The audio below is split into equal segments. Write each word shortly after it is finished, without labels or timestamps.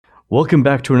Welcome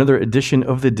back to another edition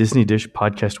of the Disney Dish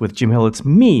podcast with Jim Hill. It's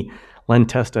me, Len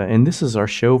Testa, and this is our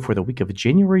show for the week of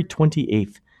January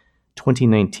 28th,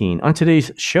 2019. On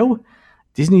today's show,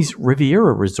 Disney's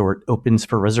Riviera Resort opens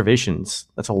for reservations.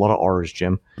 That's a lot of R's,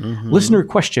 Jim. Listener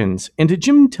questions, and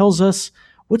Jim tells us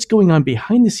what's going on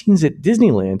behind the scenes at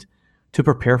Disneyland to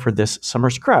prepare for this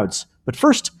summer's crowds. But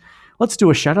first, let's do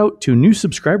a shout out to new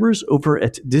subscribers over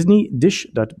at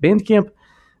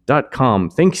disneydish.bandcamp.com.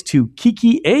 Thanks to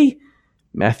Kiki A,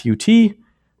 Matthew T,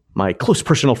 my close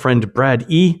personal friend Brad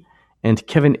E, and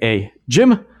Kevin A.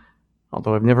 Jim,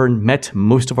 although I've never met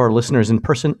most of our listeners in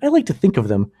person, I like to think of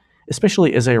them,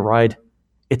 especially as I ride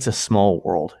It's a Small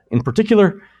World. In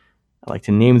particular, I like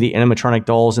to name the animatronic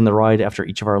dolls in the ride after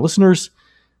each of our listeners,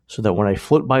 so that when I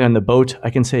float by on the boat,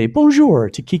 I can say bonjour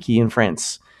to Kiki in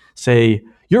France, say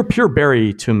you're pure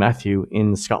berry to Matthew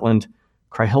in Scotland,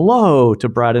 cry hello to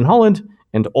Brad in Holland,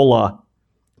 and hola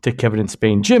to Kevin in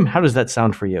Spain. Jim, how does that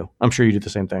sound for you? I'm sure you do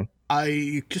the same thing.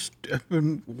 I just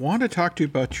want to talk to you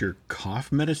about your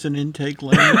cough medicine intake,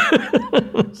 Lane.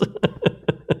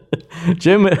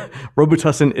 Jim,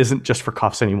 Robitussin isn't just for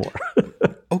coughs anymore.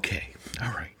 Okay,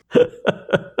 all right.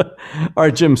 All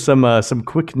right, Jim, some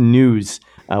quick news.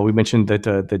 We mentioned that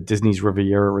the Disney's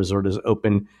Riviera Resort is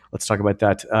open. Let's talk about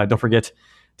that. Don't forget,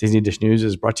 Disney Dish News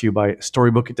is brought to you by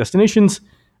Storybook Destinations,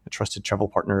 a trusted travel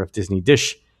partner of Disney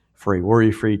Dish, for a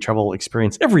worry-free travel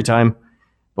experience every time.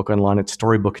 Book online at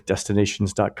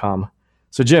storybookdestinations.com.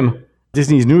 So, Jim,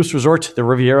 Disney's newest resort, the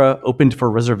Riviera, opened for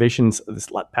reservations this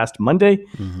past Monday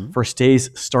for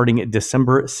stays starting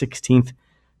December 16th,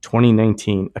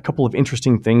 2019. A couple of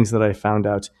interesting things that I found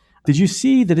out. Did you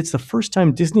see that it's the first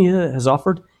time Disney has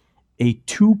offered a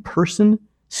two-person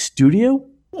studio?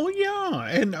 Well, yeah,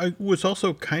 and I was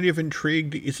also kind of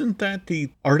intrigued. Isn't that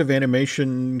the Art of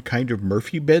Animation kind of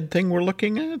Murphy bed thing we're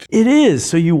looking at? It is.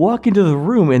 So you walk into the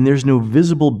room and there's no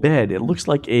visible bed. It looks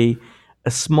like a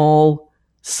small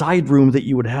side room that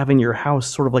you would have in your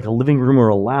house, sort of like a living room or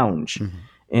a lounge.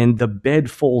 And the bed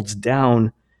folds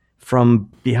down from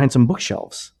behind some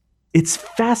bookshelves. It's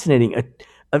fascinating.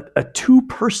 A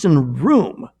two-person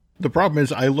room. The problem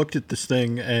is I looked at this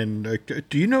thing and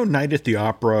do you know Night at the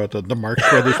Opera, the Marx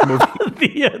Brothers movie?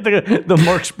 the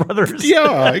Marx Brothers.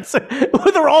 Yeah.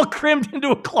 They're all crammed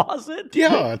into a closet.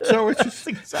 Yeah. So it's just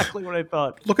That's exactly what I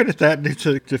thought. looking at that, and it's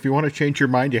if you want to change your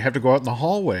mind, you have to go out in the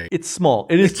hallway. It's small.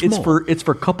 It's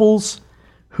for couples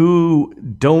who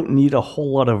don't need a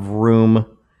whole lot of room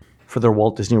for their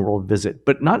Walt Disney World visit,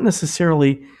 but not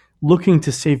necessarily looking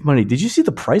to save money. Did you see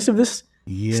the price of this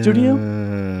studio?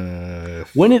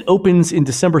 When it opens in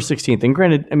December 16th, and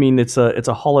granted, I mean it's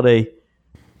a holiday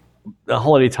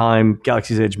time.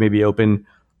 Galaxy's Edge may be open.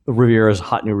 The Riviera is a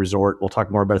hot new resort. We'll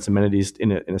talk more about its amenities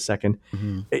in a second.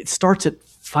 It starts at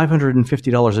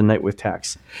 $550 a night with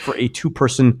tax for a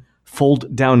two-person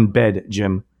fold-down bed,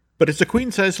 Jim. But it's a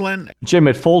queen size, Len. Jim,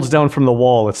 it folds down from the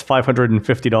wall. It's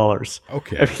 $550.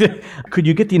 Okay. I mean, could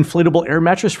you get the inflatable air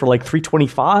mattress for like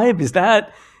 $325?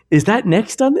 Is that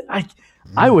next on it?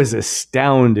 I was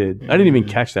astounded. I didn't even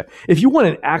catch that. If you want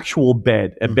an actual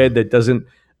bed, a bed that doesn't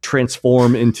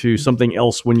transform into something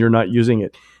else when you're not using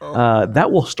it,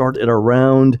 that will start at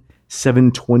around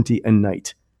 $720 a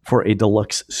night for a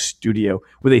deluxe studio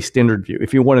with a standard view.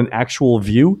 If you want an actual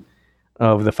view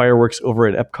of the fireworks over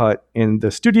at Epcot in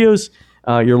the studios,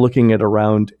 you're looking at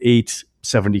around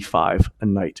 $875 a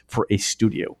night for a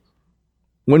studio.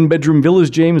 One-bedroom villas,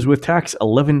 James, with tax,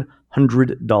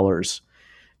 $1,100.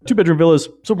 Two-bedroom villas,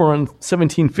 somewhere around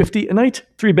 $1,750 a night.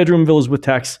 Three-bedroom villas with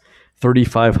tax,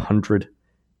 $3,500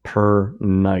 per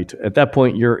night. At that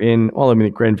point, you're in,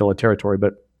 Grand Villa territory,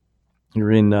 but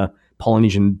you're in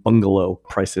Polynesian bungalow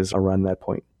prices around that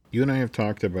point. You and I have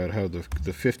talked about how the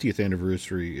 50th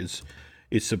anniversary is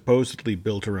supposedly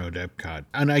built around Epcot.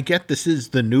 And I get this is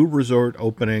the new resort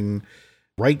opening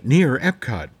right near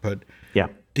Epcot, but yeah,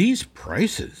 these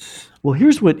prices. Well,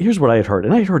 here's what I had heard,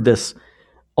 and I had heard this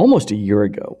almost a year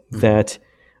ago, that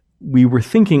we were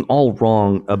thinking all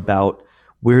wrong about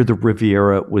where the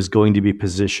Riviera was going to be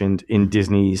positioned in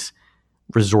Disney's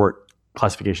resort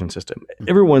classification system.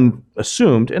 Everyone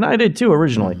assumed, and I did too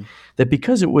originally, that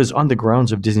because it was on the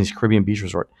grounds of Disney's Caribbean Beach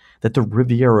Resort, that the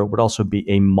Riviera would also be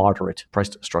a moderate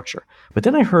priced structure. But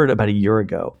then I heard about a year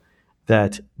ago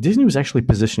that Disney was actually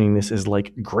positioning this as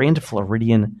like Grand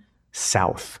Floridian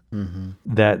South.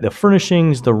 That the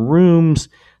furnishings, the rooms,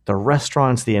 the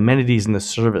restaurants, the amenities, and the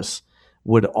service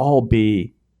would all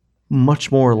be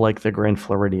much more like the Grand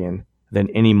Floridian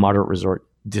than any moderate resort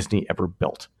Disney ever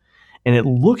built. And it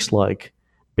looks like,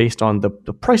 based on the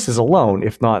prices alone,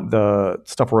 if not the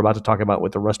stuff we're about to talk about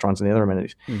with the restaurants and the other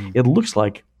amenities, it looks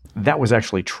like that was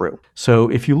actually true. So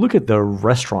if you look at the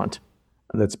restaurant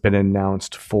that's been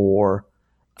announced for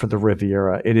the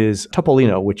Riviera, it is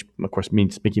Topolino, which of course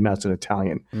means Mickey Mouse in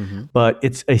Italian, but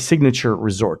it's a signature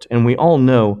resort. And we all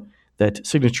know that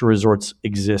signature resorts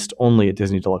exist only at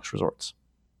Disney Deluxe Resorts.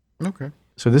 Okay.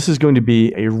 So this is going to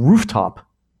be a rooftop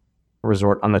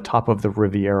resort on the top of the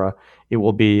Riviera. It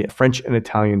will be French and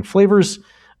Italian flavors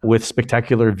with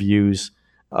spectacular views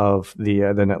of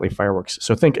the nightly fireworks.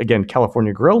 So think, again,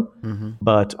 California Grill,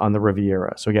 but on the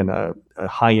Riviera. So again, a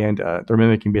high-end, they're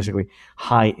mimicking basically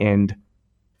high-end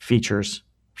features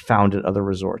found at other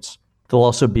resorts. There'll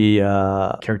also be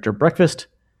a character breakfast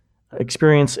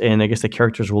experience, and I guess the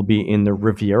characters will be in the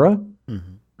Riviera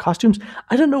costumes.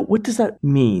 I don't know, what does that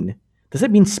mean? Does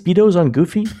that mean Speedos on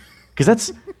Goofy? Because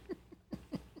that's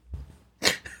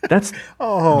we've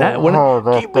all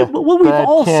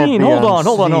seen. Hold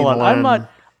on.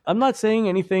 I'm not saying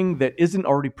anything that isn't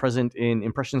already present in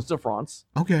Impressions de France.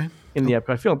 Okay. In the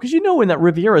Epcot film, because in that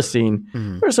Riviera scene,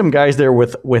 there's some guys there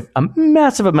with a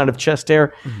massive amount of chest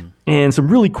hair and some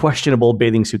really questionable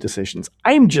bathing suit decisions.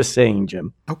 I'm just saying,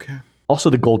 Jim. Okay. Also,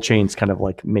 the gold chains kind of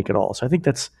like make it all. So I think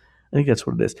that's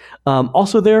what it is.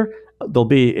 Also, there'll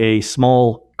be a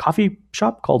small coffee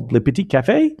shop called Le Petit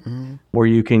Cafe, where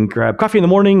you can grab coffee in the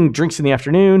morning, drinks in the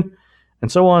afternoon,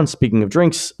 and so on. Speaking of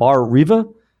drinks, Bar Riva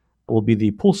will be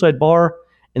the poolside bar,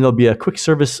 and there'll be a quick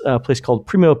service place called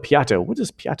Primo Piatto. What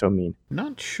does Piatto mean?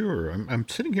 Not sure. I'm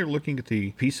sitting here looking at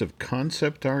the piece of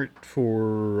concept art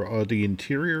for the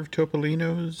interior of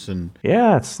Topolino's, and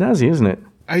yeah, it's snazzy, isn't it?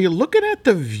 Are you looking at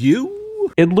the view?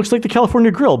 It looks like the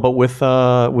California Grill, but with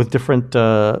different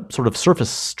sort of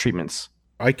surface treatments.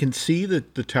 I can see the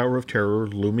Tower of Terror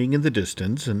looming in the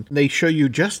distance, and they show you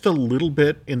just a little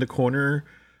bit in the corner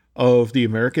of the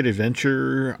American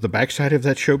Adventure, the backside of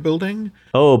that show building.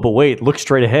 Oh, but wait, look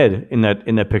straight ahead in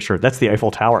that picture. That's the Eiffel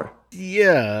Tower.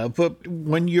 Yeah, but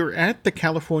when you're at the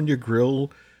California Grill,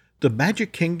 the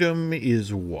Magic Kingdom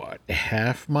is what, a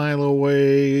half mile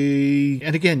away?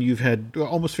 And again, you've had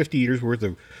almost 50 years worth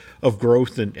of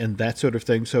growth and that sort of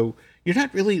thing. So you're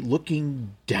not really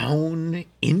looking down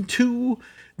into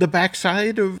the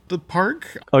backside of the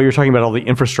park. Oh, you're talking about all the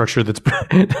infrastructure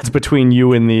that's between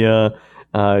you and the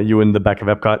back of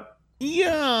Epcot?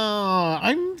 Yeah,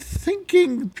 I'm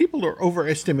thinking people are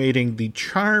overestimating the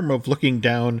charm of looking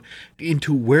down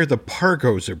into where the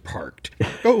Pargos are parked.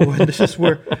 Oh, and this is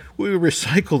where we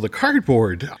recycle the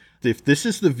cardboard. If this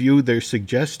is the view they're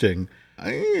suggesting...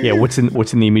 Yeah, what's in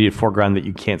the immediate foreground that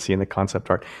you can't see in the concept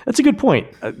art? That's a good point.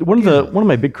 One of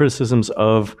my big criticisms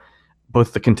of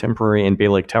both the Contemporary and Bay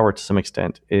Lake Tower to some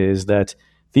extent is that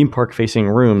theme park facing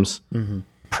rooms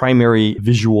primary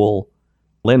visual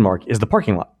landmark is the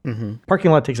parking lot. Parking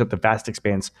lot takes up the vast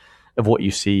expanse of what you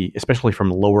see, especially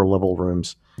from lower level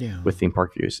rooms with theme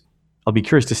park views. I'll be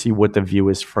curious to see what the view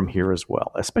is from here as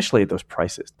well, especially at those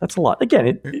prices. That's a lot.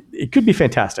 Again, it could be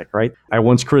fantastic, right? I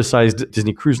once criticized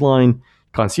Disney Cruise Line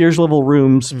concierge level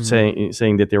rooms,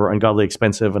 saying that they were ungodly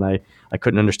expensive, and I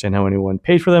couldn't understand how anyone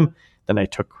paid for them. Then I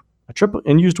took a trip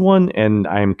and used one, and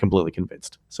I'm completely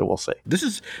convinced. So we'll see. This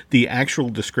is the actual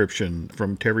description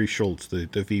from Terry Schultz, the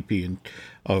VP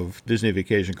of Disney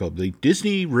Vacation Club. The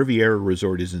Disney Riviera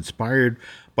Resort is inspired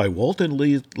by Walt and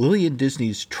Lillian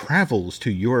Disney's travels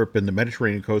to Europe and the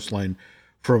Mediterranean coastline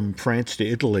from France to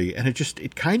Italy. And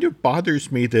it kind of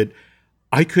bothers me that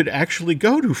I could actually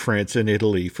go to France and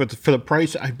Italy for the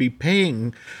price I'd be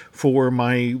paying for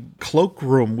my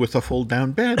cloakroom with a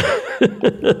fold-down bed.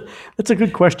 That's a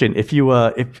good question. If you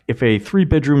if a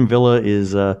 3-bedroom villa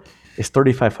is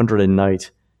 $3,500 a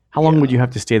night, how long would you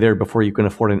have to stay there before you can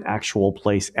afford an actual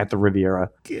place at the Riviera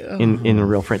in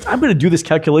real France? I'm going to do this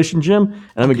calculation, Jim, and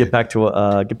I'm going to get back to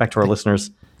our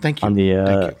listeners. Thank you. On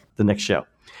the next show.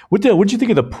 What did you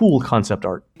think of the pool concept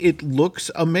art? It looks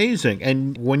amazing.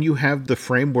 And when you have the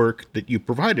framework that you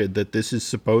provided, that this is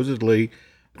supposedly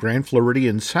Grand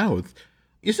Floridian South,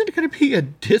 isn't it going to be a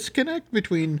disconnect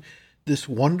between this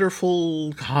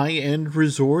wonderful high-end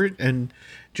resort and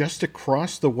just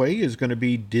across the way is going to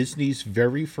be Disney's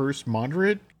very first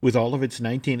moderate with all of its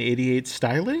 1988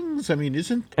 stylings? I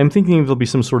mean, I'm thinking there'll be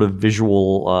some sort of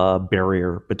visual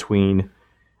barrier between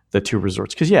the two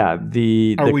resorts. Because,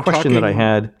 the question that I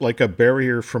had... like a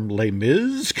barrier from Les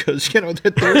Mis? Because,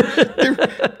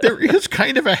 there is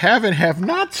kind of a have and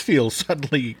have-nots feel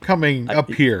suddenly coming up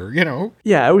here,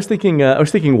 Yeah, I was thinking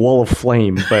Wall of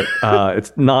Flame, but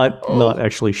it's not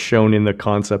actually shown in the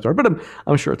concept art. But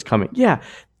I'm sure it's coming. Yeah,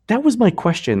 that was my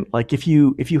question. Like, if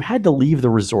you had to leave the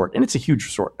resort, and it's a huge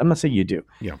resort, I'm not saying you do.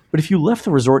 Yeah. But if you left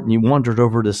the resort and you wandered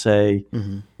over to, say,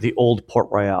 the old Port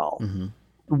Royal...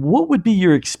 what would be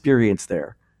your experience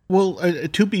there? Well,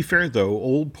 to be fair, though,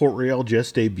 Old Port Royal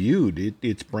just debuted.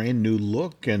 Its brand new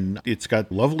look, and it's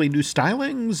got lovely new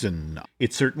stylings, and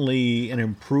it's certainly an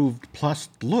improved plus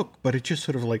look, but it's just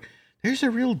sort of like, there's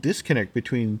a real disconnect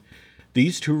between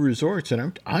these two resorts,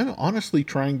 and I'm honestly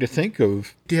trying to think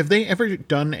of, have they ever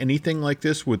done anything like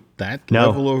this with that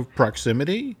level of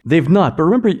proximity? They've not, but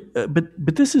remember,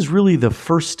 but this is really the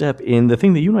first step in the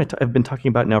thing that you and I have been talking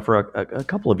about now for a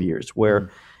couple of years, where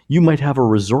you might have a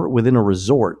resort within a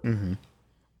resort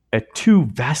at two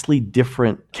vastly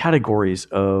different categories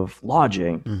of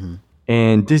lodging,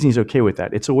 and Disney's okay with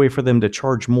that. It's a way for them to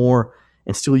charge more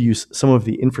and still use some of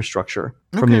the infrastructure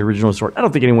from the original resort. I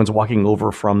don't think anyone's walking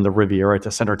over from the Riviera to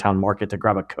Centertown Market to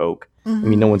grab a Coke. I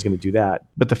mean, no one's going to do that.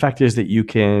 But the fact is that you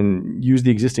can use the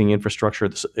existing infrastructure,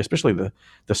 especially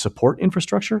the support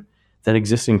infrastructure that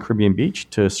exists in Caribbean Beach,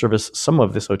 to service some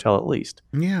of this hotel at least.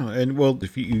 Yeah, and well,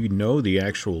 if you know the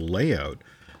actual layout,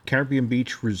 Caribbean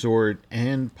Beach Resort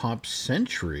and Pop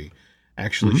Century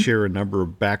actually share a number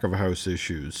of back of house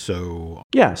issues. So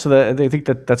yeah, so they think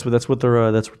that's what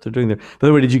they're doing there. By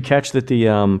the way, did you catch that the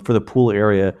for the pool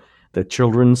area, the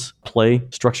children's play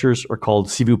structures are called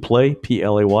S'il vous plaît,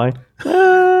 Play?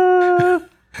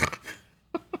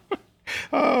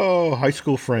 Oh, high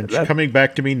school French coming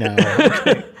back to me now.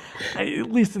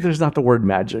 At least there's not the word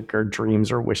magic or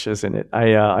dreams or wishes in it.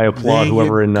 I applaud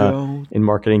whoever in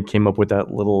marketing came up with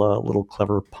that little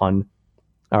clever pun.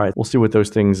 All right, we'll see what those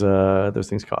things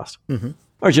cost. All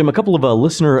right, Jim, a couple of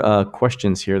listener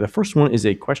questions here. The first one is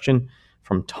a question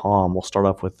from Tom. We'll start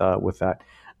off with that.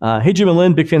 Hey, Jim and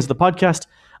Len, big fans of the podcast.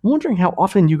 I'm wondering how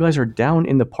often you guys are down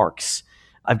in the parks.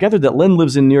 I've gathered that Len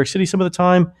lives in New York City some of the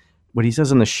time. What he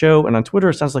says on the show and on Twitter,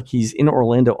 it sounds like he's in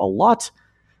Orlando a lot.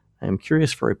 I'm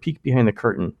curious for a peek behind the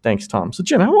curtain. Thanks, Tom. So,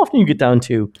 Jim, how often do you get down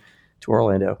to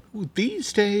Orlando?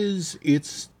 These days,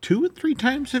 it's 2 or 3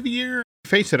 times a year.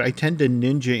 Face it, I tend to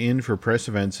ninja in for press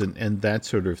events and that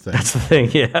sort of thing. That's the thing,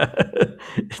 yeah.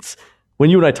 It's when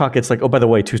you and I talk, it's like, oh, by the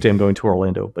way, Tuesday I'm going to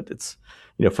Orlando, but it's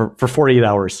for 48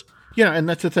 hours. Yeah, and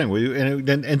that's the thing.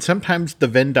 And sometimes the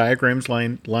Venn diagrams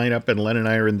line up, and Len and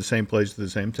I are in the same place at the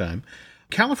same time.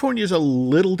 California is a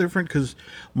little different because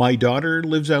my daughter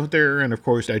lives out there, and of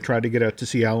course I try to get out to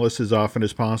see Alice as often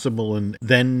as possible, and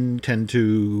then tend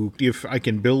to, if I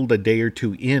can build a day or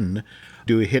two in,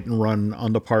 do a hit and run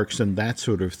on the parks and that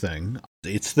sort of thing.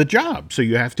 It's the job, so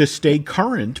you have to stay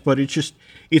current, but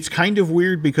it's kind of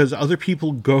weird because other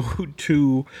people go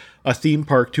to a theme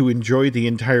park to enjoy the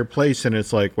entire place, and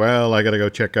it's like, well, I gotta go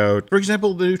check out, for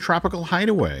example, the Tropical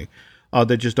Hideaway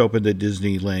that just opened at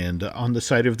Disneyland on the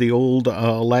site of the old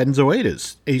Aladdin's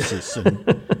Oasis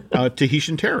and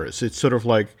Tahitian Terrace. It's sort of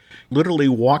like literally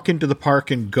walk into the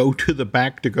park and go to the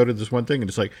back to go to this one thing. And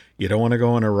it's like, you don't want to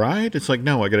go on a ride? It's like,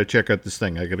 no, I got to check out this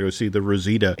thing. I got to go see the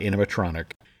Rosita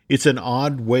animatronic. It's an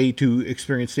odd way to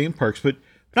experience theme parks, but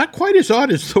not quite as odd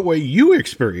as the way you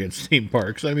experience theme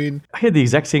parks. I mean, I had the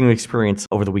exact same experience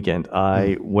over the weekend.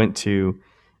 I went to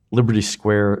Liberty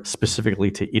Square specifically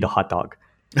to eat a hot dog.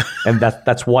 And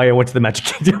that's why I went to the Magic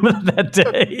Kingdom that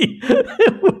day.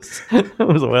 it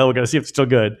was well, we got to see if it's still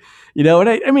good, And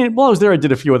I mean, while I was there, I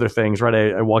did a few other things, right?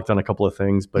 I walked on a couple of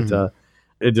things, but I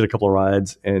did a couple of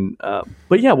rides, and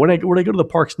but yeah, when I go to the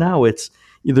parks now, it's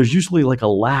there's usually like a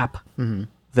lap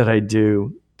that I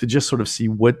do to just sort of see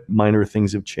what minor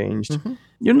things have changed.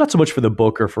 Not so much for the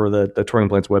book or for the Touring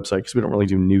Plans website because we don't really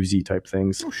do newsy type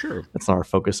things. Oh, sure, that's not our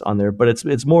focus on there, but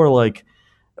it's more like,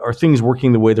 are things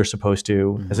working the way they're supposed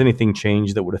to? Has anything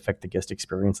changed that would affect the guest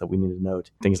experience that we need to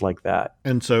note? Things like that.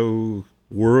 And so,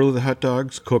 were the hot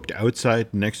dogs cooked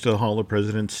outside next to the Hall of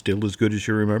Presidents still as good as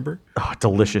you remember? Oh,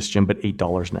 delicious, Jim, but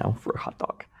 $8 now for a hot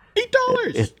dog.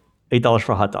 $8? $8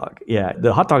 for a hot dog. Yeah,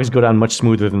 the hot dogs go down much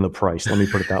smoother than the price. Let me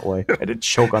put it that way. I did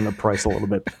choke on the price a little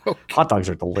bit. Okay. Hot dogs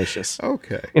are delicious.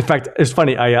 Okay. In fact, it's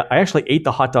funny. I actually ate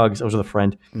the hot dogs. I was with a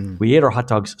friend. We ate our hot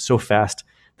dogs so fast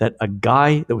that a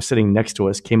guy that was sitting next to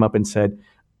us came up and said,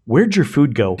 "Where'd your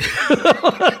food go?"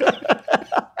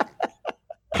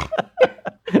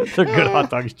 They're good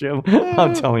hot dogs, Jim.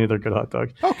 I'm telling you, they're good hot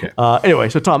dogs. Okay. Anyway,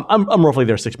 so Tom, I'm roughly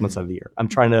there 6 months out of the year. I'm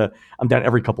down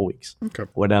every couple weeks. Okay.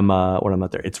 When I'm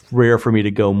not there, it's rare for me to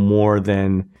go more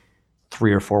than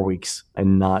 3 or 4 weeks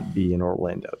and not be in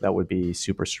Orlando. That would be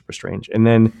super, super strange. And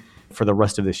then for the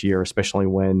rest of this year, especially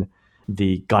when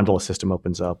the gondola system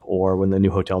opens up, or when the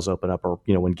new hotels open up, or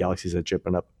when Galaxy's Edge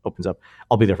opens up,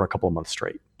 I'll be there for a couple of months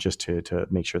straight, just to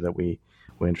make sure that we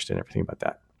understand everything about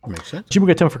that. Makes sense. Jim, we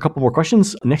got time for a couple more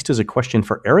questions. Next is a question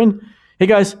for Aaron. Hey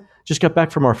guys, just got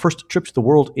back from our first trip to the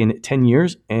world in 10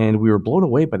 years, and we were blown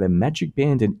away by the Magic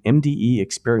Band and MDE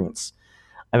experience.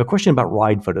 I have a question about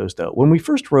ride photos though. When we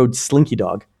first rode Slinky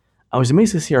Dog, I was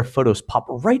amazed to see our photos pop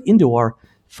right into our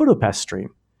PhotoPass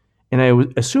stream.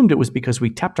 And assumed it was because we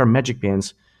tapped our magic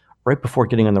bands right before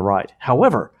getting on the ride.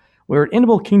 However, we were at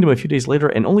Animal Kingdom a few days later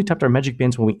and only tapped our magic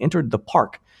bands when we entered the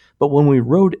park. But when we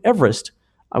rode Everest,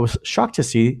 I was shocked to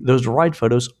see those ride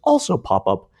photos also pop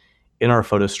up in our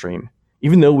photo stream,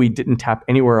 even though we didn't tap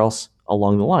anywhere else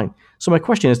along the line. So my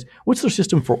question is, what's their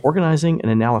system for organizing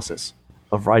and analysis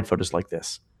of ride photos like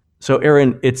this? So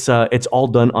Aaron, it's all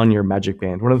done on your magic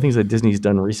band. One of the things that Disney's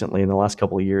done recently in the last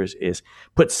couple of years is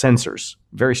put sensors,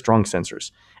 very strong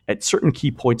sensors, at certain key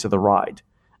points of the ride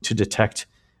to detect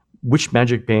which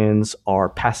magic bands are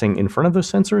passing in front of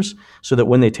those sensors, so that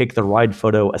when they take the ride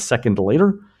photo a second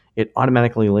later, it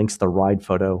automatically links the ride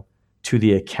photo to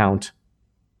the account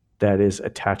that is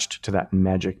attached to that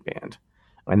magic band.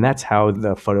 And that's how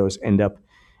the photos end up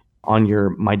on your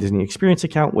My Disney Experience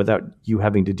account without you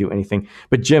having to do anything.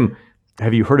 But Jim,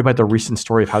 have you heard about the recent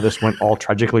story of how this went all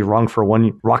tragically wrong for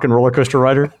one rock and roller coaster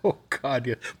rider? Oh, God,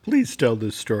 yeah. Please tell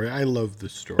this story. I love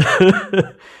this story.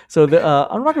 So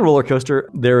on Rock and Roller Coaster,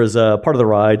 there is a part of the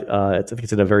ride, I think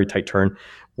it's in a very tight turn,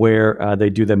 where they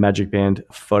do the magic band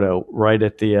photo right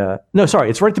at the...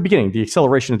 it's right at the beginning, the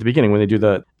acceleration at the beginning when they do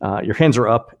your hands are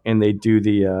up and they do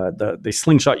they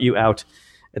slingshot you out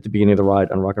at the beginning of the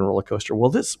ride on Rock and Roller Coaster. Well,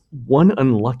 this one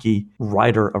unlucky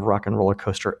rider of Rock and Roller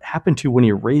Coaster happened to, when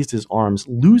he raised his arms,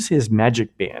 lose his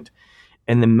magic band.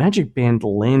 And the magic band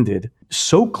landed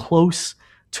so close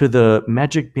to the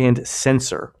magic band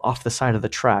sensor off the side of the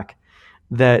track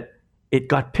that it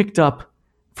got picked up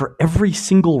for every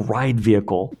single ride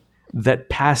vehicle that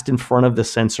passed in front of the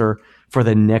sensor for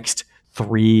the next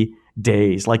 3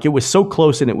 days. Like, it was so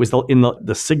close, and it was in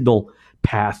the signal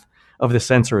path of the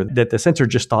sensor that the sensor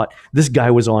just thought this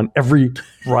guy was on every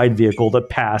ride vehicle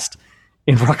that passed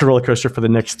in Rock and Roller Coaster for the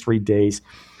next 3 days.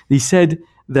 He said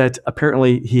that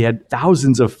apparently he had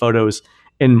thousands of photos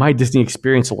and My Disney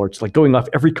Experience alerts, like going off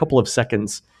every couple of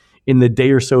seconds in the day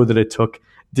or so that it took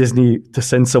Disney to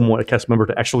send someone, a cast member,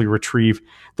 to actually retrieve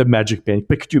the magic band.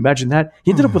 But could you imagine that?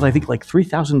 He ended up with, I think, like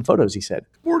 3,000 photos, he said.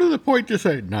 More to the point, just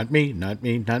say, not me, not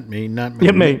me, not me, not me.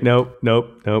 Yeah, mate. Nope.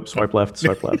 Swipe left,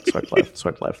 swipe left, swipe left,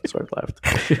 swipe left, swipe left.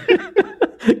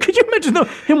 Could you imagine, though,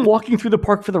 him walking through the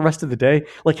park for the rest of the day?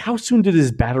 Like, how soon did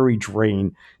his battery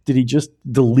drain? Did he just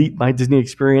delete My Disney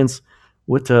Experience?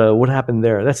 What happened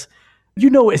there? That's,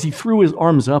 as he threw his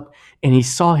arms up and he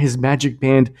saw his magic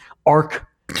band arc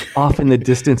off in the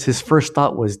distance, his first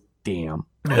thought was, damn.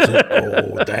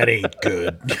 Oh, that ain't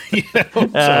good.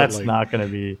 That's not going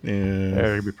to be, there are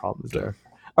going to be problems there.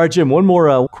 All right, Jim, one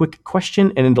more quick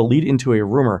question and then to lead into a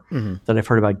rumor that I've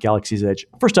heard about Galaxy's Edge.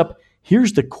 First up,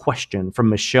 here's the question from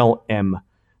Michelle M.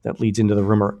 that leads into the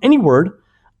rumor. Any word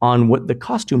on what the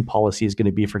costume policy is going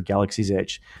to be for Galaxy's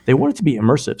Edge? They want it to be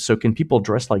immersive, so can people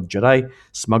dress like Jedi,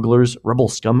 smugglers, rebel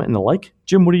scum, and the like?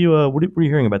 Jim, what are you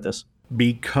hearing about this?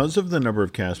 Because of the number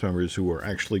of cast members who are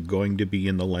actually going to be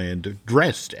in the land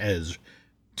dressed as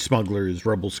smugglers,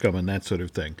 rebel scum, and that sort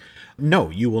of thing, no,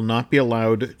 you will not be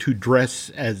allowed to dress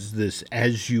as this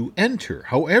as you enter.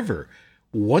 However,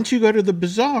 once you go to the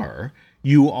bazaar,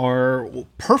 you are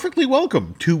perfectly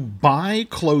welcome to buy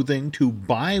clothing, to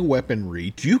buy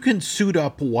weaponry. You can suit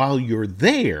up while you're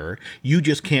there. You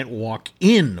just can't walk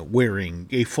in wearing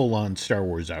a full-on Star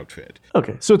Wars outfit.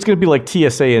 Okay, so it's going to be like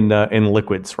TSA and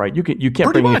liquids, right? You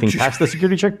can't bring anything past the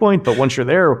security checkpoint, but once you're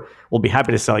there, we'll be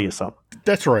happy to sell you some.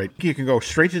 That's right. You can go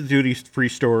straight to the duty-free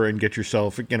store and get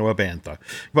yourself, a Bantha.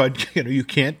 But, you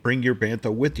can't bring your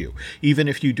Bantha with you, even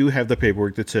if you do have the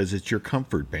paperwork that says it's your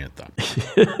comfort Bantha.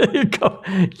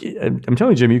 I'm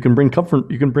telling you, Jim, you can bring comfort.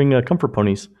 You can bring comfort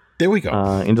ponies. There we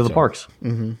go. Into the parks.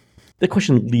 Mm-hmm. The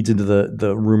question leads into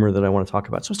the rumor that I want to talk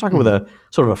about. So I was talking with a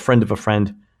sort of a friend of a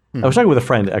friend. I was talking with a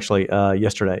friend actually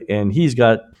yesterday, and he's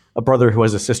got a brother who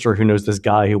has a sister who knows this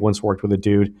guy who once worked with a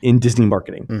dude in Disney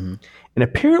marketing. Mm-hmm. And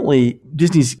apparently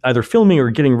Disney's either filming or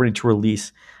getting ready to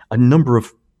release a number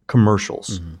of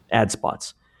commercials, ad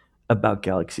spots about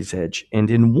Galaxy's Edge. And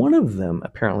in one of them,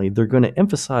 apparently, they're going to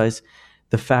emphasize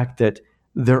the fact that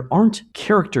there aren't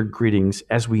character greetings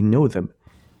as we know them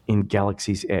in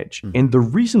Galaxy's Edge. Mm-hmm. And the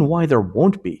reason why there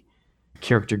won't be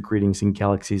character greetings in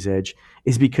Galaxy's Edge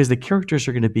is because the characters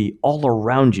are going to be all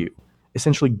around you,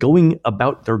 essentially going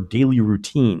about their daily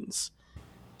routines.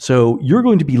 So you're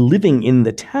going to be living in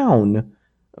the town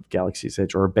of Galaxy's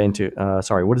Edge, or Bantu.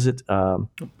 What is it?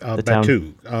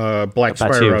 Batu. Black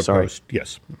Spire Outpost.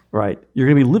 Yes. Right. You're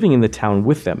going to be living in the town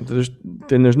with them.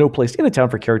 There's no place in a town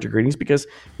for character greetings, because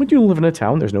when you live in a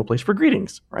town, there's no place for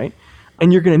greetings, right?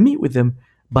 And you're going to meet with them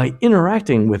by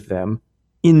interacting with them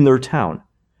in their town.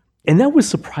 And that was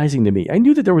surprising to me. I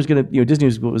knew that there was going to, Disney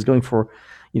was going for,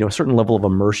 a certain level of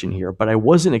immersion here, but I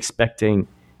wasn't expecting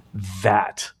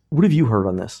that. What have you heard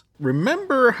on this?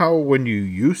 Remember how when you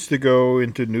used to go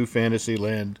into New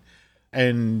Fantasyland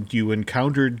and you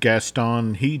encountered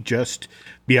Gaston, he'd just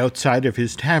be outside of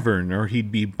his tavern or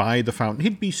he'd be by the fountain.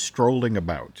 He'd be strolling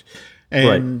about.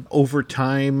 And over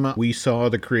time, we saw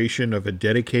the creation of a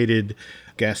dedicated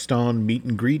Gaston meet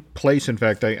and greet place. In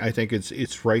fact, I think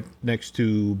it's right next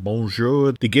to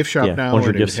Bonjour, the gift shop now.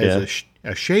 Bonjour and Gifts, it has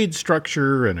a shade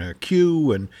structure and a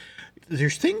queue. And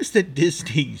there's things that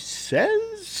Disney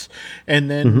says,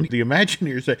 and then the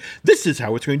Imagineers say, this is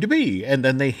how it's going to be. And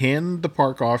then they hand the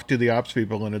park off to the ops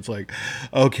people, and it's like,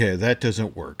 okay, that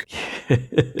doesn't work.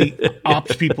 The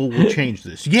ops people will change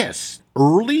this. Yes,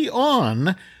 early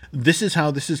on, this is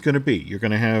how this is going to be. You're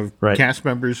going to have cast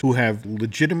members who have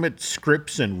legitimate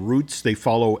scripts and routes they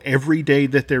follow every day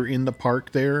that they're in the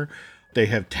park there. They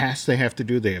have tasks they have to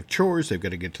do. They have chores. They've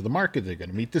got to get to the market. They've got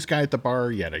to meet this guy at the bar,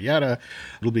 yada, yada.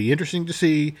 It'll be interesting to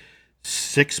see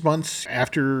 6 months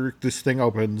after this thing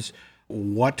opens,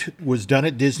 what was done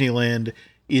at Disneyland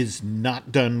is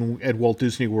not done at Walt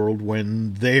Disney World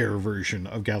when their version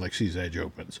of Galaxy's Edge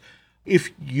opens.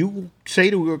 If you say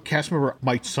to a cast member,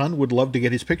 my son would love to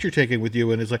get his picture taken with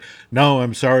you, and it's like, no,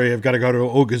 I'm sorry, I've got to go to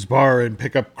Oga's bar and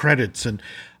pick up credits. And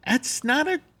that's not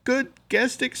a good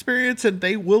guest experience, and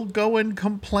they will go and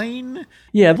complain.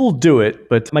 Yeah, they'll do it,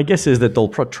 but my guess is that they'll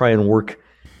try and work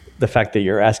the fact that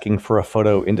you're asking for a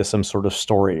photo into some sort of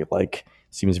story. Like,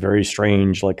 seems very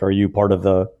strange. Like, are you part of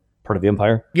the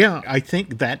Empire? Yeah, I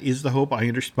think that is the hope.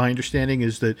 My understanding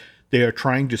is that they are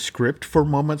trying to script for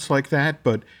moments like that,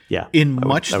 but in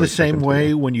much the same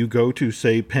way, when you go to,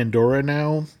 say, Pandora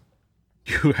now,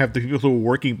 you have the people who are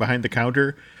working behind the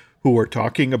counter who are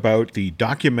talking about the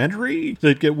documentary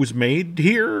that was made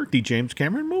here, the James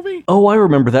Cameron movie. Oh, I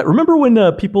remember that. Remember when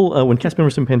when cast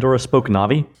members in Pandora spoke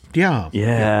Na'vi? Yeah.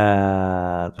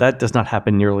 Yeah, that does not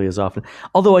happen nearly as often.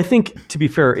 Although I think, to be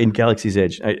fair, in Galaxy's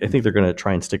Edge, I think they're going to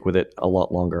try and stick with it a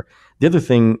lot longer. The other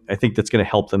thing I think that's going to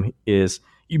help them is,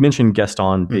 you mentioned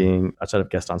Gaston being outside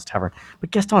of Gaston's Tavern, but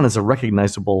Gaston is a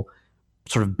recognizable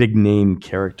sort of big name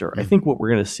character. I think what we're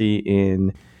going to see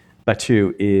in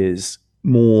Batuu is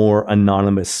more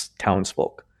anonymous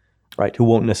townsfolk, right? Who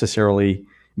won't necessarily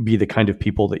be the kind of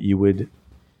people that you would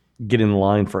get in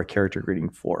line for a character greeting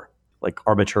for, like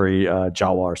arbitrary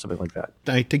Jawa or something like that.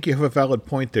 I think you have a valid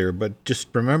point there, but just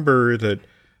remember that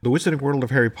the Wizarding World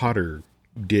of Harry Potter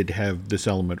did have this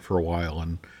element for a while,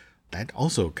 and that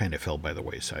also kind of fell by the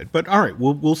wayside. But all right,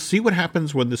 we'll see what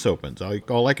happens when this opens.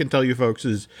 All I can tell you folks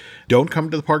is, don't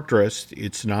come to the park dressed.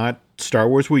 It's not Star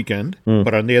Wars weekend.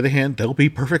 But on the other hand, they'll be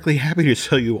perfectly happy to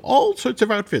sell you all sorts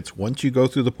of outfits once you go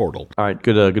through the portal. All right,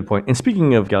 good point. And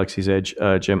speaking of Galaxy's Edge,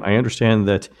 Jim, I understand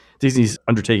that Disney's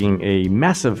undertaking a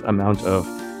massive amount of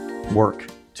work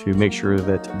to make sure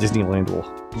that Disneyland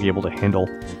will be able to handle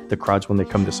the crowds when they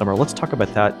come this summer. Let's talk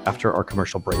about that after our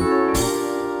commercial break.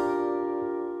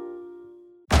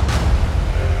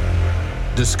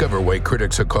 Discover why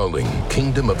critics are calling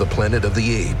Kingdom of the Planet of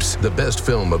the Apes the best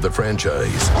film of the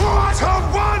franchise. What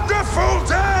a wonderful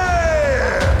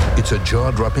day! It's a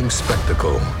jaw-dropping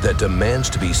spectacle that demands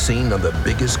to be seen on the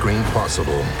biggest screen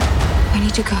possible. We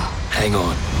need to go. Hang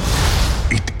on.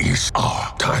 It is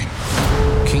our time.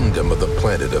 Kingdom of the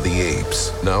Planet of the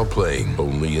Apes. Now playing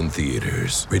only in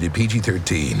theaters. Rated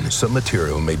PG-13. Some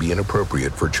material may be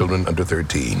inappropriate for children under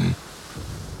 13.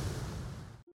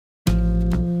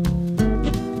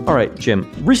 All right, Jim.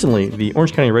 Recently, the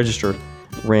Orange County Register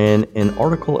ran an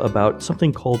article about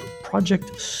something called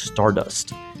Project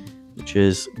Stardust, which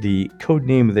is the code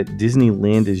name that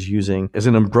Disneyland is using as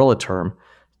an umbrella term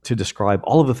to describe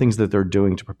all of the things that they're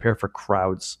doing to prepare for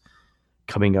crowds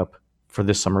coming up for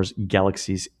this summer's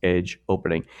Galaxy's Edge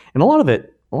opening. And a lot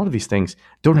of these things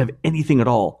don't have anything at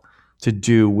all to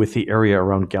do with the area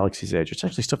around Galaxy's Edge. It's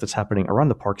actually stuff that's happening around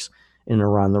the parks and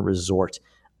around the resort.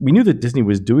 We knew that Disney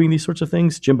was doing these sorts of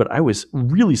things, Jim, but I was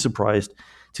really surprised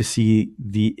to see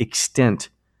the extent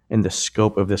and the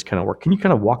scope of this kind of work. Can you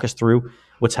kind of walk us through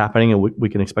what's happening and what we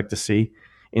can expect to see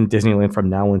in Disneyland from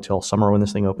now until summer when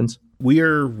this thing opens? We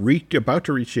are about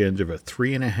to reach the end of a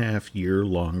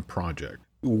 3.5-year-long project.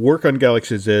 Work on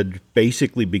Galaxy's Edge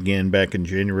basically began back in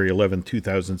January 11,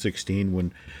 2016,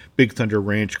 when Big Thunder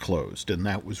Ranch closed, and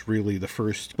that was really the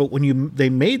first. But when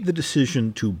they made the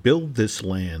decision to build this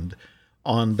land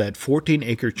on that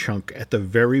 14-acre chunk at the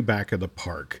very back of the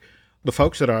park, the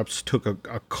folks at Ops took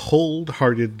a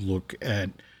cold-hearted look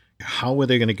at how are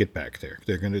they going to get back there.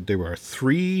 There are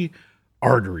 3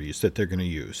 arteries that they're going to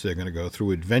use. They're going to go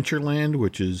through Adventureland,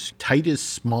 which is tightest,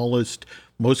 smallest,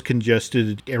 most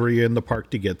congested area in the park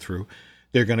to get through.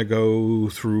 They're going to go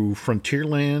through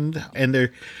Frontierland, and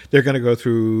they're going to go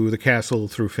through the castle,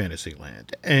 through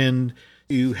Fantasyland. And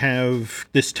you have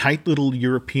this tight little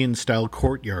European-style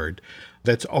courtyard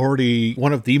that's already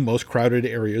one of the most crowded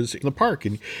areas in the park.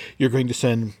 And you're going to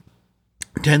send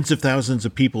tens of thousands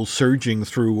of people surging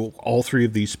through all three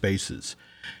of these spaces.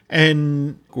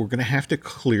 And we're going to have to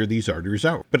clear these arteries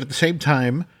out. But at the same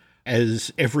time,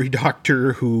 as every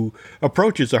doctor who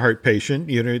approaches a heart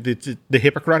patient, it's the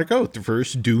Hippocratic Oath.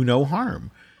 First, do no harm.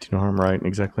 Do no harm, right,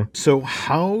 exactly. So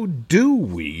how do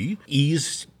we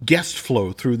ease guest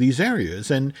flow through these areas?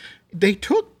 And they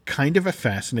took kind of a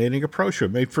fascinating approach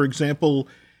to it. For example,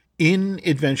 in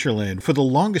Adventureland, for the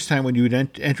longest time when you would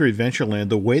enter Adventureland,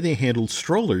 the way they handled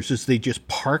strollers is they just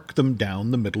park them down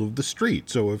the middle of the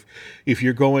street. So if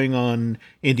you're going on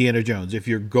Indiana Jones, if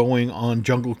you're going on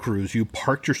Jungle Cruise, you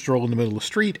parked your stroller in the middle of the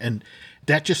street, and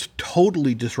that just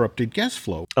totally disrupted guest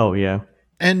flow. Oh, yeah.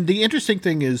 And the interesting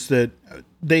thing is that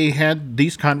they had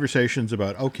these conversations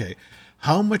about, okay,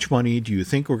 how much money do you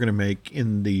think we're going to make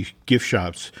in the gift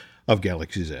shops of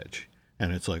Galaxy's Edge?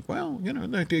 And it's like, well,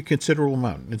 a considerable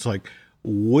amount. It's like,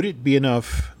 would it be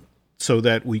enough so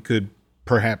that we could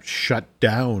perhaps shut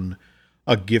down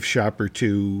a gift shop or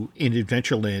two in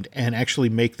Adventureland and actually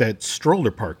make that stroller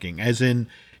parking? As in,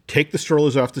 take the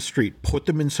strollers off the street, put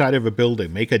them inside of a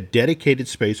building, make a dedicated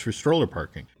space for stroller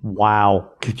parking.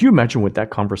 Wow. Could you imagine what that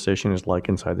conversation is like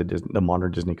inside the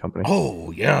modern Disney company?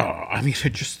 Oh, yeah. I mean,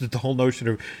 just the whole notion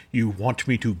of, you want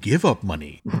me to give up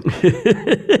money.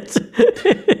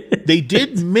 They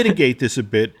did mitigate this a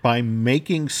bit by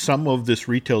making some of this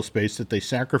retail space that they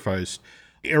sacrificed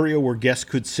area where guests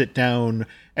could sit down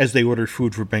as they ordered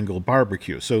food for Bengal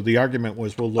barbecue. So the argument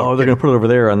was, well, look. Oh, they're going to put it over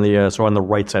there on the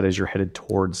right side as you're headed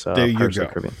towards there you Pirates go. of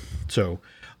the Caribbean. So,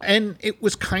 and it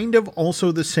was kind of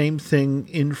also the same thing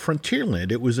in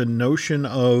Frontierland. It was a notion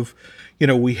of,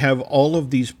 we have all of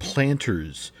these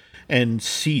planters and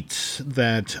seats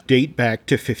that date back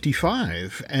to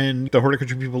 55, and the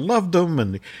horticulture people loved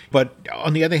them. But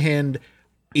on the other hand,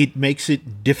 it makes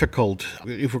it difficult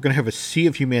if we're going to have a sea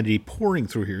of humanity pouring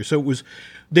through here. So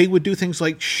they would do things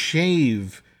like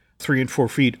shave 3 and 4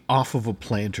 feet off of a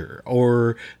planter,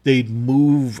 or they'd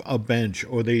move a bench,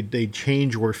 or they'd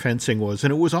change where fencing was.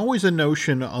 And it was always a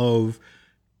notion of,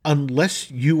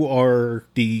 unless you are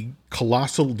the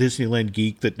colossal Disneyland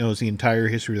geek that knows the entire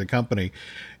history of the company,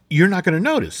 you're not going to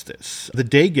notice this. The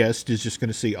day guest is just going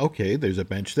to see, okay, there's a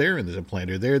bench there and there's a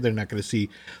planter there. They're not going to see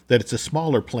that it's a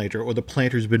smaller planter, or the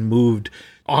planter's been moved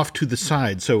off to the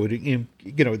side, so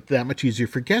that much easier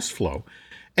for guest flow.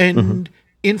 And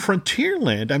in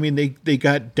Frontierland, I mean, they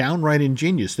got downright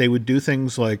ingenious. They would do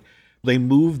things like, they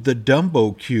moved the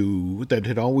Dumbo queue that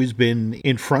had always been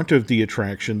in front of the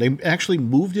attraction. They actually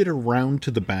moved it around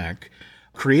to the back,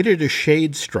 created a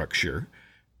shade structure,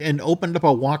 and opened up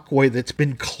a walkway that's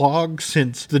been clogged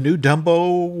since the new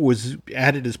Dumbo was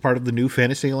added as part of the new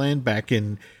Fantasyland back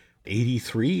in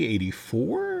 83,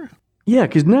 84. Yeah,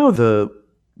 because now the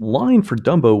line for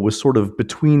Dumbo was sort of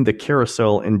between the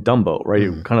carousel and Dumbo, right?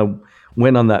 It kind of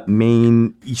went on that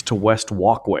main east to west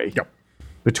walkway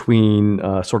between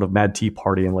sort of Mad Tea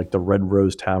Party and like the Red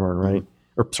Rose Tavern, right?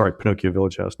 Or sorry, Pinocchio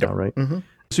Village House now, right?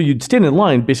 So you'd stand in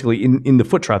line basically in the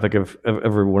foot traffic of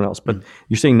everyone else, but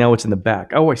you're saying now it's in the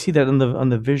back. Oh, I see that on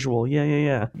the visual.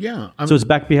 Yeah. So it's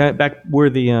back where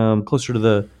the closer to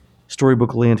the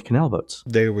Storybook Land canal boats.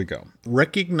 There we go.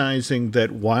 Recognizing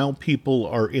that while people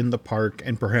are in the park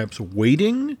and perhaps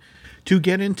waiting to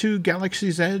get into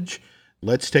Galaxy's Edge,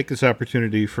 let's take this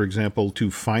opportunity, for example, to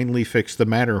finally fix the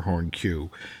Matterhorn queue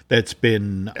that's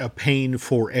been a pain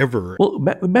forever. Well,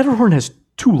 Matterhorn has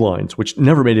 2 lines, which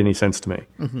never made any sense to me,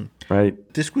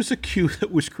 right? This was a queue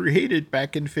that was created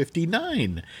back in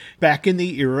 59, back in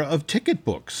the era of ticket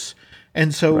books.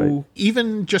 And so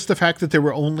even just the fact that there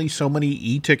were only so many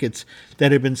e-tickets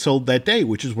that had been sold that day,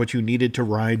 which is what you needed to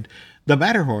ride the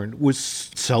Matterhorn, was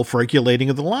self-regulating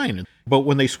of the line. But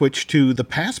when they switched to the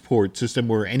passport system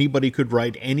where anybody could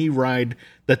ride any ride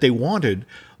that they wanted,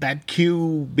 that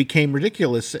queue became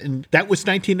ridiculous. And that was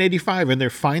 1985. And they're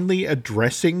finally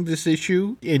addressing this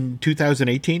issue in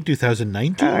 2018,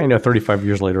 2019. I know 35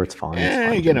 years later, it's fine.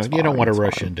 You don't want to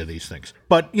rush into these things.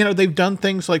 But, they've done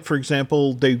things like, for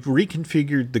example, they've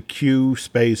reconfigured the queue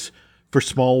space for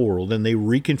Small World, and they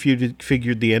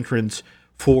reconfigured the entrance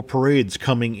for parades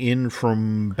coming in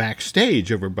from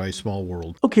backstage over by Small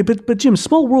World. Okay, but Jim,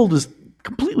 Small World is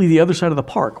completely the other side of the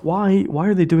park. Why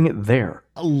are they doing it there?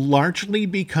 Largely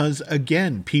because,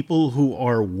 again, people who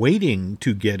are waiting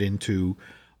to get into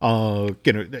they're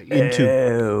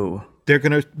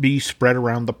going to be spread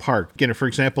around the park. For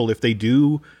example, if they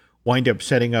do wind up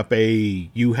setting up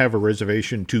you have a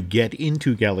reservation to get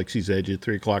into Galaxy's Edge at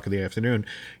 3 o'clock in the afternoon,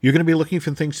 you're going to be looking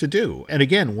for things to do. And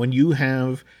again, when you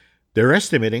have, they're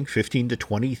estimating 15 to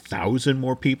 20,000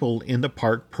 more people in the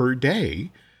park per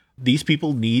day, these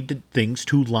people need things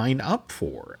to line up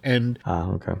for. And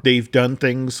they've done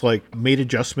things like made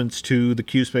adjustments to the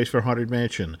queue space for Haunted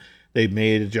Mansion. They've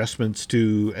made adjustments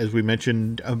to, as we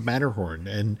mentioned, Matterhorn.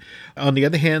 And on the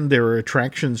other hand, there are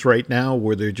attractions right now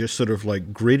where they're just sort of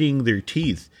like gritting their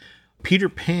teeth. Peter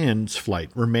Pan's Flight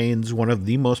remains one of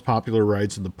the most popular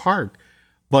rides in the park,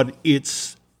 but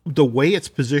it's the way it's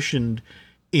positioned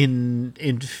in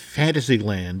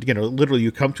Fantasyland. You know, literally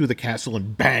you come through the castle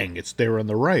and bang, it's there on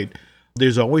the right.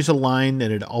 There's always a line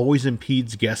and it always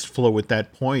impedes guest flow at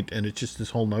that point. And it's just this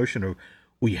whole notion of,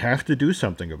 we have to do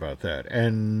something about that.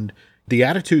 And the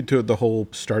attitude to the whole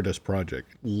Stardust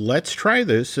project, let's try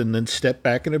this and then step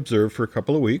back and observe for a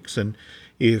couple of weeks. And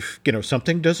if,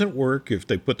 something doesn't work, if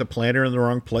they put the planner in the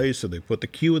wrong place or they put the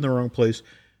queue in the wrong place,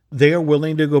 they are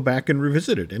willing to go back and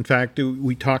revisit it. In fact,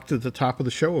 we talked at the top of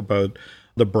the show about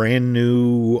the brand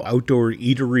new outdoor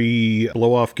eatery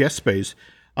blow-off guest space,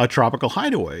 a Tropical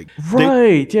Hideaway.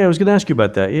 Right. I was going to ask you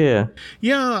about that. Yeah.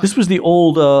 Yeah. This was the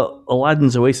old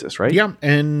Aladdin's Oasis, right? Yeah.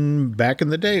 And back in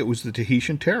the day, it was the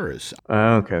Tahitian Terrace.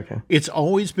 Okay. It's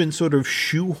always been sort of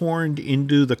shoehorned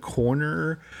into the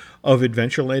corner of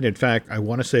Adventureland. In fact, I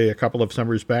want to say a couple of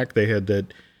summers back, they had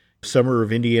that Summer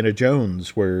of Indiana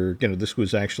Jones, where this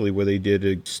was actually where they did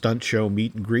a stunt show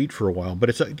meet and greet for a while.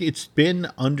 But it's been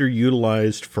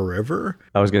underutilized forever.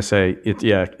 I was gonna say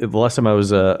the last time I was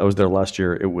there last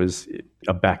year, it was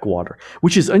a backwater,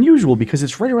 which is unusual because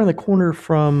it's right around the corner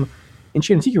from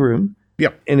Enchanted Tiki Room.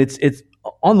 Yep, and it's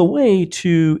on the way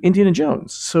to Indiana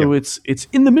Jones, so yep. it's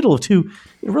in the middle of two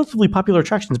relatively popular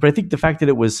attractions. But I think the fact that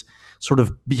it was sort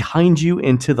of behind you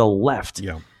and to the left.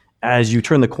 Yeah. As you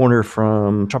turn the corner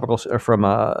from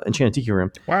Enchanted Tiki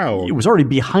Room, wow, it was already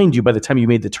behind you by the time you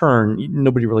made the turn.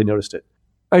 Nobody really noticed it.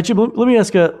 All right, Jim, let me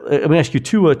ask you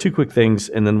two quick things,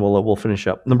 and then we'll finish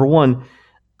up. Number one,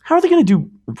 how are they going to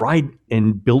do ride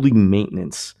and building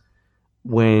maintenance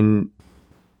when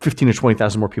 15 or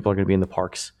 20,000 more people are going to be in the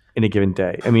parks in a given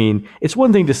day? I mean, it's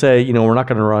one thing to say, we're not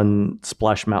going to run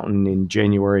Splash Mountain in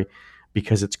January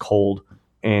because it's cold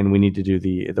and we need to do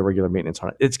the regular maintenance on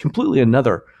it. It's completely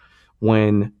another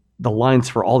when the lines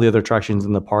for all the other attractions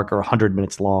in the park are 100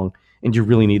 minutes long and you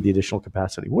really need the additional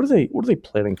capacity. What are they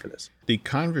planning for this? The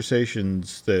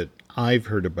conversations that I've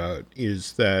heard about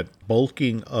is that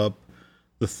bulking up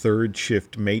the third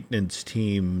shift maintenance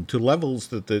team to levels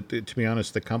that, to be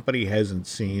honest, the company hasn't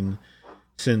seen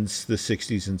since the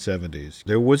 60s and 70s.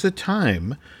 There was a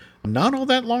time not all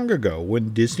that long ago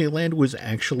when Disneyland was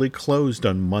actually closed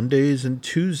on Mondays and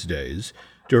Tuesdays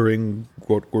during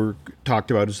what were talked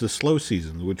about as the slow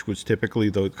season, which was typically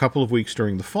a couple of weeks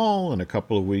during the fall and a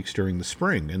couple of weeks during the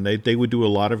spring. And they would do a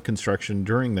lot of construction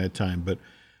during that time. But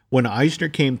when Eisner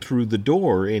came through the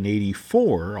door in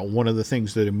 84, one of the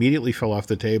things that immediately fell off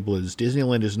the table is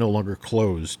Disneyland is no longer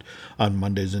closed on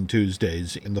Mondays and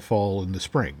Tuesdays in the fall and the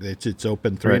spring. It's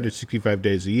open 365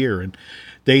 days a year. And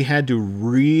they had to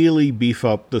really beef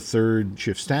up the third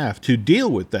shift staff to deal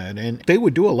with that. And they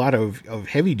would do a lot of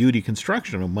heavy-duty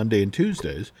construction on Monday and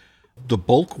Tuesdays, the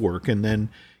bulk work, and then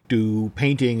do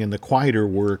painting and the quieter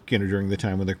work, during the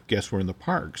time when the guests were in the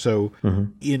park. So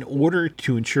in order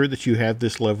to ensure that you have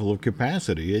this level of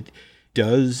capacity, it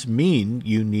does mean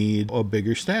you need a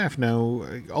bigger staff. Now,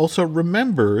 also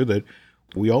remember that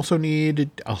we also need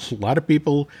a lot of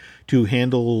people to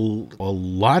handle a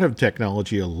lot of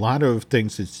technology, a lot of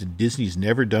things that Disney's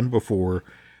never done before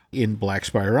in Black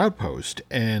Spire Outpost.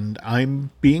 And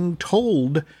I'm being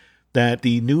told that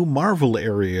the new Marvel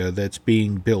area that's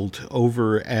being built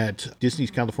over at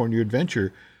Disney's California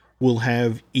Adventure will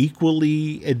have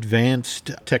equally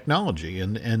advanced technology.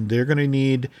 And they're going to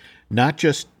need not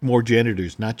just more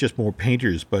janitors, not just more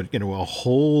painters, but, a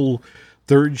whole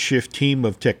third shift team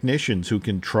of technicians who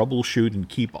can troubleshoot and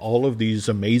keep all of these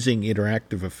amazing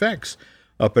interactive effects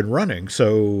up and running.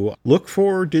 So look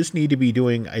for Disney to be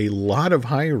doing a lot of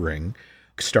hiring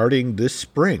starting this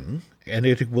spring, and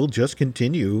it will just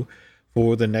continue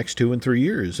for the next 2 and 3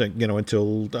 years,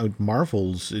 until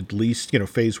Marvel's, at least,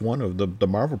 phase one of the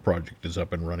Marvel project is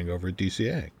up and running over at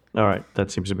DCA. All right. That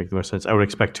seems to make the most sense. I would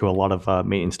expect a lot of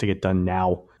maintenance to get done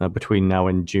now, between now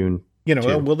and June.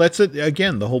 Well, that's it.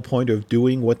 Again, the whole point of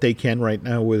doing what they can right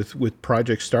now with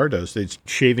Project Stardust. It's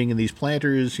shaving in these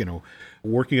planters,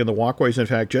 working on the walkways. In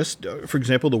fact, just, for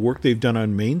example, the work they've done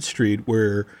on Main Street,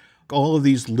 where all of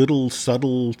these little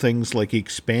subtle things like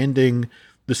expanding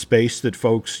the space that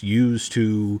folks use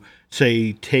to,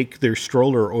 say, take their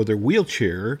stroller or their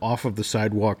wheelchair off of the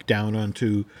sidewalk down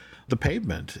onto the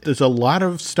pavement. There's a lot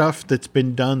of stuff that's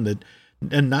been done that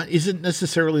isn't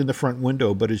necessarily in the front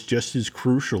window, but is just as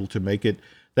crucial to make it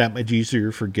that much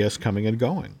easier for guests coming and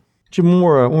going. Jim,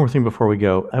 one more thing before we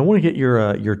go. I want to get your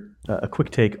a quick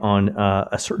take on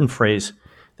a certain phrase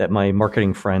that my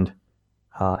marketing friend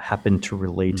happened to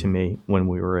relay to me when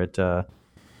we were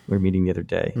meeting the other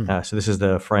day. So this is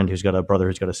the friend who's got a brother,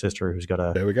 who's got a sister, who's got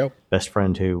a best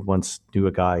friend who once knew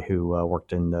a guy who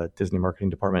worked in the Disney marketing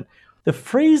department. The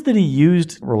phrase that he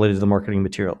used related to the marketing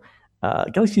material,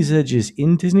 Galaxy's Edge is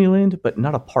in Disneyland, but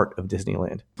not a part of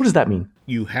Disneyland. What does that mean?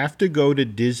 You have to go to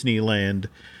Disneyland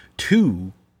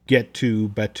to get to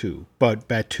Batuu, but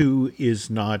Batuu is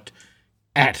not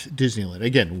at Disneyland.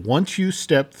 Again, once you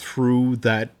step through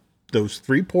those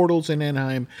 3 portals in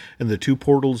Anaheim and the 2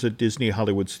 portals at Disney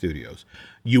Hollywood Studios,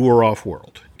 you are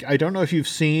off-world. I don't know if you've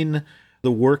seen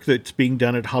the work that's being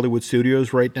done at Hollywood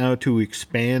Studios right now to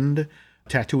expand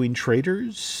Tatooine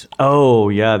Traders. Oh,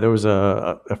 yeah. There was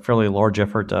a fairly large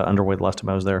effort underway the last time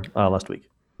I was there last week.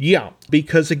 Yeah,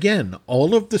 because again,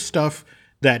 all of the stuff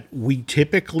that we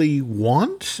typically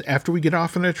want after we get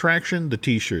off an attraction, the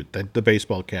t-shirt, the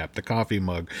baseball cap, the coffee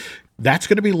mug, that's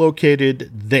going to be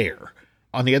located there.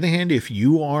 On the other hand, if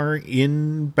you are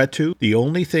in Batuu, the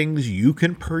only things you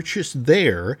can purchase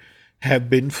there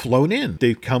have been flown in.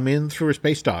 They've come in through a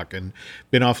space dock and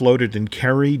been offloaded and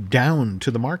carried down to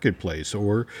the marketplace.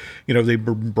 Or, they've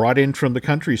been brought in from the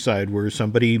countryside where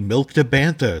somebody milked a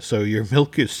bantha, so your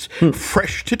milk is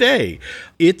fresh today.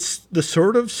 It's the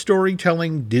sort of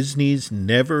storytelling Disney's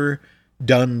never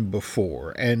done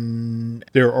before, and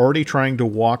they're already trying to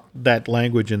walk that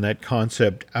language and that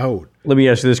concept out. Let me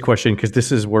ask you this question, because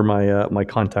this is where my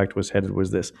contact was headed,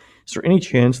 was this. Is there any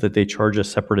chance that they charge a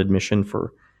separate admission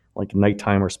for like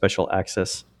nighttime or special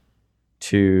access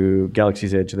to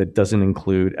Galaxy's Edge that doesn't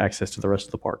include access to the rest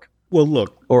of the park? Well,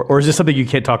 look. Or is this something you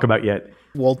can't talk about yet?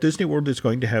 Walt Disney World is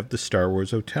going to have the Star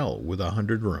Wars Hotel with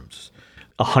 100 rooms.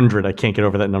 100. I can't get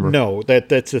over that number. No,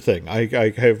 that's the thing.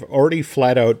 I have already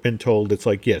flat out been told it's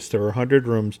like, yes, there are 100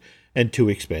 rooms and 2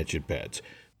 expansion pads.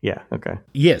 Yeah, okay.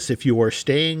 Yes, if you are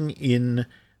staying in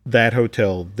that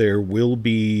hotel, there will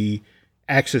be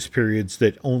access periods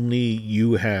that only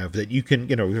you have, that you can,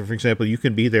 for example, you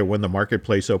can be there when the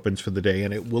marketplace opens for the day,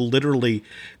 and it will literally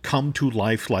come to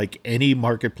life like any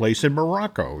marketplace in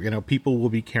Morocco. People will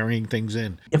be carrying things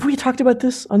in. Have we talked about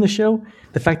this on the show?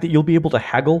 The fact that you'll be able to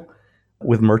haggle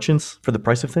with merchants for the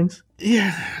price of things?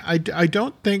 Yeah, I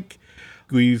don't think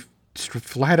we've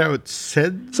flat out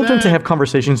said Sometimes that. I have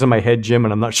conversations in my head, Jim,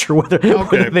 and I'm not sure whether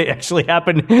they actually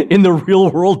happen in the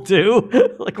real world too.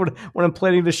 Like when I'm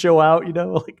planning the show out,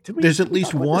 there's at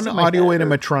least one audio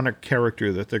animatronic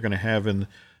character that they're going to have in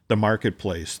the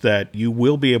marketplace that you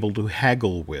will be able to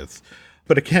haggle with.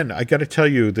 But again, I got to tell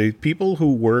you, the people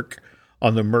who work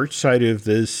on the merch side of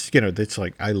this, it's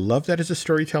like, I love that as a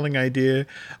storytelling idea.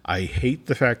 I hate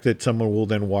the fact that someone will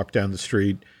then walk down the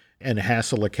street and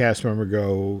hassle a cast member,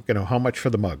 go, how much for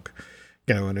the mug?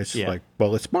 And it's like,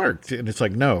 well, it's marked. And it's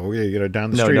like, no, down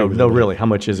the street. No, really. How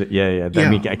much is it? Yeah. I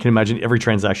mean, I can imagine every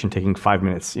transaction taking 5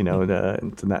 minutes, and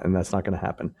that's not going to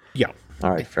happen. Yeah.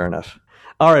 All right, fair enough.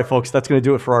 All right, folks, that's going to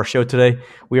do it for our show today.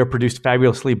 We are produced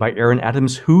fabulously by Aaron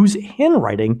Adams, whose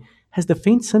handwriting has the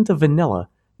faint scent of vanilla,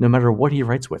 no matter what he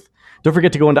writes with. Don't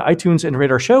forget to go into iTunes and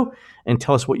rate our show and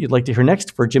tell us what you'd like to hear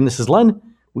next. For Jim, this is Len.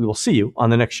 We will see you on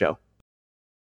the next show.